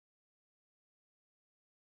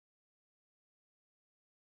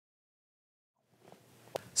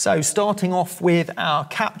So starting off with our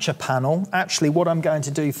capture panel, actually what I'm going to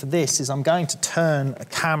do for this is I'm going to turn a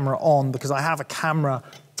camera on because I have a camera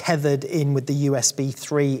tethered in with the USB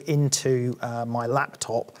 3 into my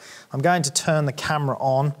laptop. I'm going to turn the camera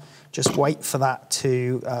on, just wait for that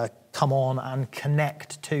to come on and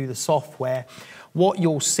connect to the software. What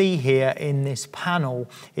you'll see here in this panel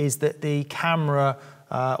is that the camera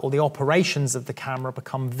or the operations of the camera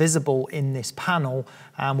become visible in this panel,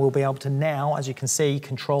 and we'll be able to now, as you can see,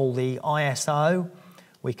 control the ISO.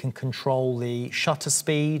 We can control the shutter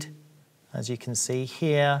speed, as you can see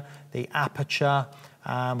here, the aperture.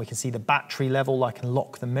 We can see the battery level. I can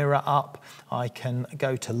lock the mirror up. I can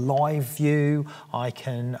go to live view. I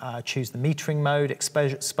can choose the metering mode,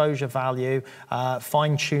 exposure value,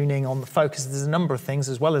 fine tuning on the focus. There's a number of things,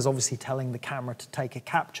 as well as obviously telling the camera to take a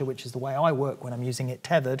capture, which is the way I work when I'm using it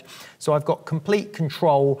tethered. So I've got complete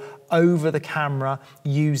control over the camera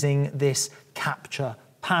using this capture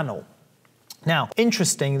panel. Now,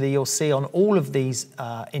 interestingly, you'll see on all of these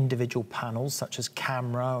individual panels, such as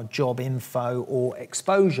camera, or job info, or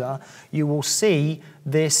exposure, you will see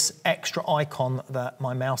this extra icon that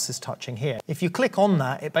my mouse is touching here. If you click on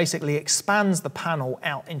that, it basically expands the panel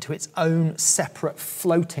out into its own separate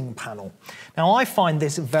floating panel. Now, I find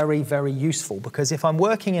this very, very useful because if I'm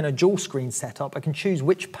working in a dual screen setup, I can choose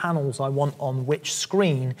which panels I want on which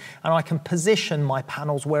screen, and I can position my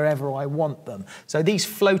panels wherever I want them. So these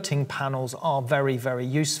floating panels are very, very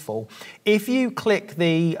useful. If you click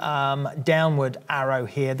the downward arrow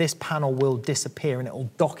here, this panel will disappear and it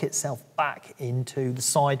will dock itself back into the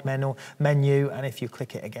side menu, and if you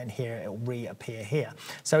click it again here, it will reappear here.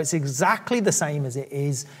 So it's exactly the same as it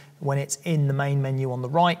is when it's in the main menu on the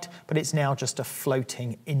right, but it's now just a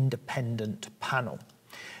floating independent panel.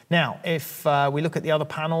 Now, if we look at the other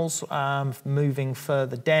panels, moving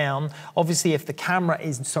further down, obviously if the camera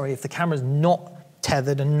is not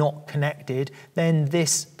tethered and not connected, then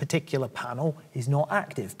this particular panel is not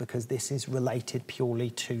active because this is related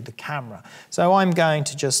purely to the camera. So I'm going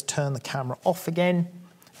to just turn the camera off again,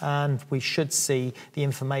 and we should see the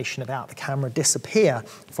information about the camera disappear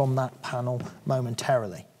from that panel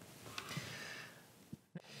momentarily.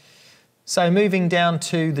 So moving down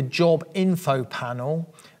to the job info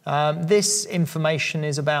panel, this information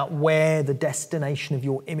is about where the destination of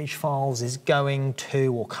your image files is going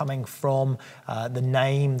to or coming from, the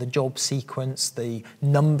name, the job sequence, the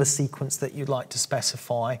number sequence that you'd like to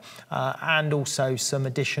specify, and also some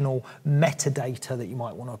additional metadata that you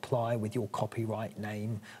might want to apply with your copyright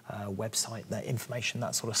name, website, that information,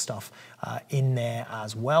 that sort of stuff in there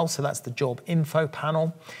as well. So that's the job info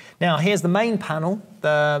panel. Now here's the main panel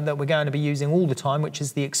that we're going to be using all the time, which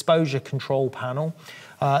is the exposure control panel.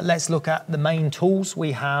 Let's look at the main tools.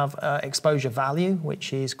 We have exposure value,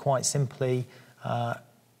 which is quite simply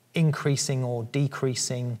increasing or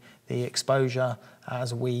decreasing the exposure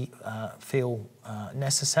as we feel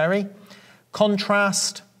necessary.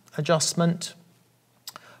 Contrast adjustment,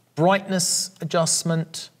 brightness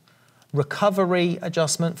adjustment, recovery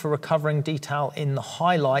adjustment for recovering detail in the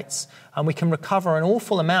highlights, and we can recover an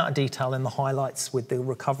awful amount of detail in the highlights with the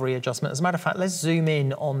recovery adjustment. As a matter of fact, let's zoom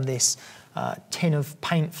in on this tin of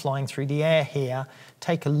paint flying through the air here.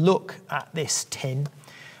 Take a look at this tin,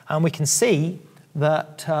 and we can see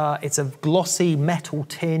that it's a glossy metal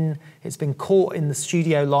tin. It's been caught in the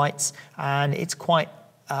studio lights, and it's quite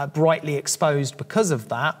brightly exposed because of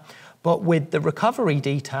that. But with the recovery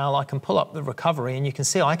detail, I can pull up the recovery, and you can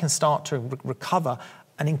see I can start to recover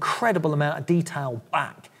an incredible amount of detail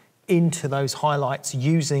back into those highlights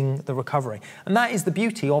using the recovery. And that is the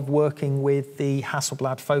beauty of working with the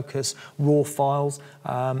Hasselblad Phocus RAW files.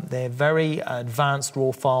 They're very advanced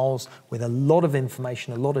RAW files with a lot of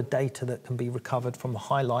information, a lot of data that can be recovered from the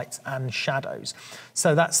highlights and shadows.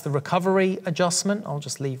 So that's the recovery adjustment. I'll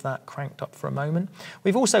just leave that cranked up for a moment.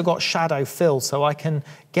 We've also got shadow fill, so I can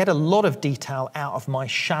get a lot of detail out of my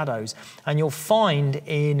shadows. And you'll find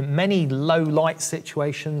in many low light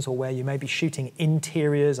situations, or where you may be shooting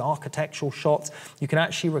interiors, architectural shots, you can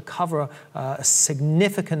actually recover a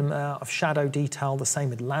significant amount of shadow detail. The same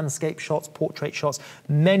with landscape shots, portrait shots,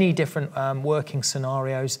 many different working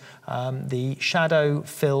scenarios. The shadow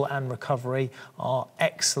fill and recovery are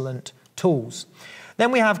excellent tools.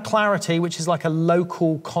 Then we have clarity, which is like a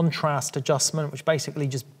local contrast adjustment, which basically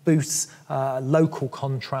just boosts local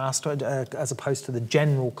contrast as opposed to the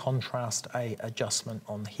general contrast adjustment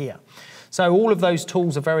on here. So all of those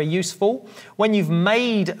tools are very useful. When you've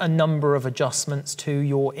made a number of adjustments to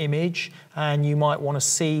your image and you might want to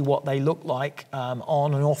see what they look like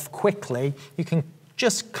on and off quickly, you can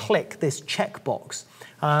just click this checkbox,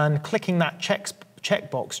 and clicking that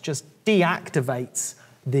checkbox just deactivates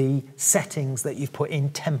the settings that you've put in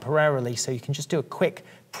temporarily, so you can just do a quick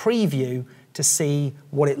preview to see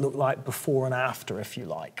what it looked like before and after, if you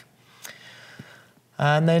like.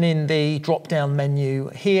 And then in the drop-down menu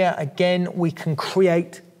here, again, we can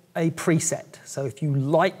create a preset. So if you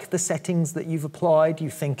like the settings that you've applied,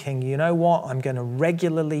 you're thinking, you know what, I'm going to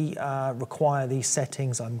regularly require these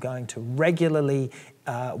settings, I'm going to regularly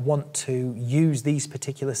want to use these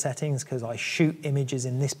particular settings because I shoot images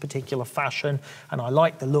in this particular fashion and I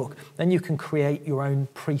like the look, then you can create your own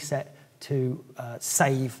preset to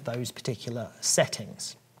save those particular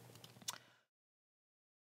settings.